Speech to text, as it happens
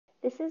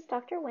This is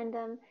Dr.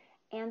 Windham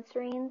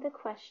answering the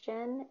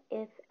question,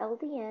 if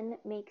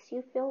LDN makes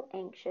you feel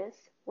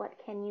anxious, what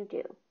can you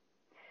do?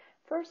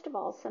 First of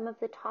all, some of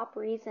the top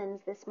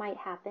reasons this might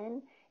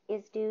happen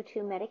is due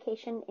to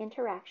medication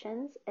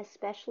interactions,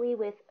 especially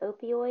with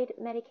opioid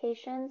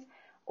medications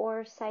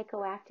or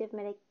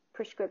psychoactive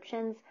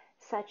prescriptions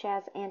such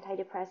as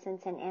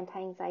antidepressants and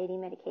anti-anxiety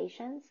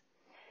medications.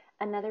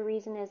 Another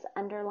reason is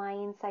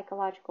underlying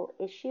psychological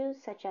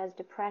issues such as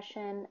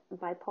depression,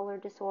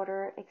 bipolar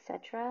disorder,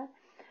 etc.,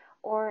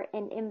 or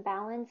an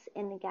imbalance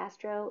in the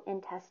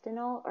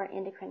gastrointestinal or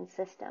endocrine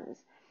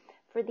systems.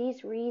 For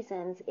these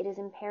reasons, it is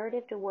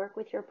imperative to work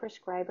with your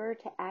prescriber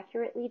to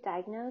accurately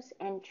diagnose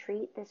and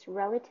treat this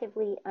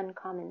relatively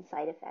uncommon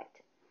side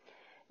effect.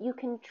 You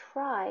can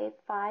try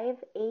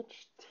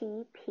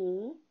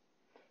 5-HTP,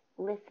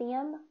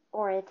 lithium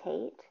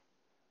orotate,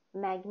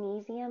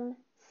 magnesium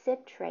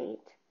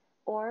citrate,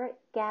 or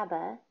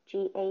GABA,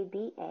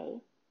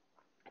 G-A-B-A,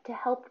 to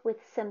help with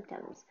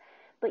symptoms.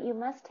 But you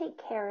must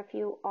take care if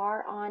you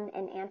are on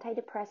an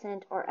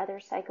antidepressant or other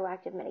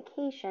psychoactive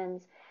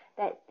medications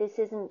that this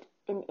isn't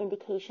an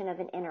indication of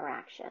an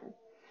interaction.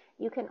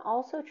 You can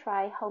also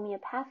try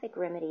homeopathic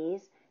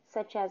remedies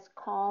such as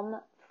Calm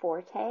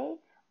Forte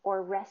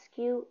or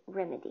Rescue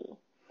Remedy,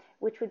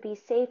 which would be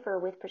safer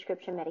with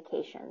prescription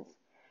medications.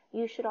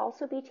 You should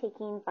also be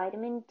taking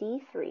vitamin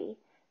D3,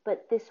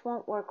 but this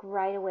won't work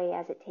right away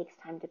as it takes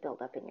time to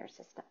build up in your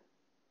system.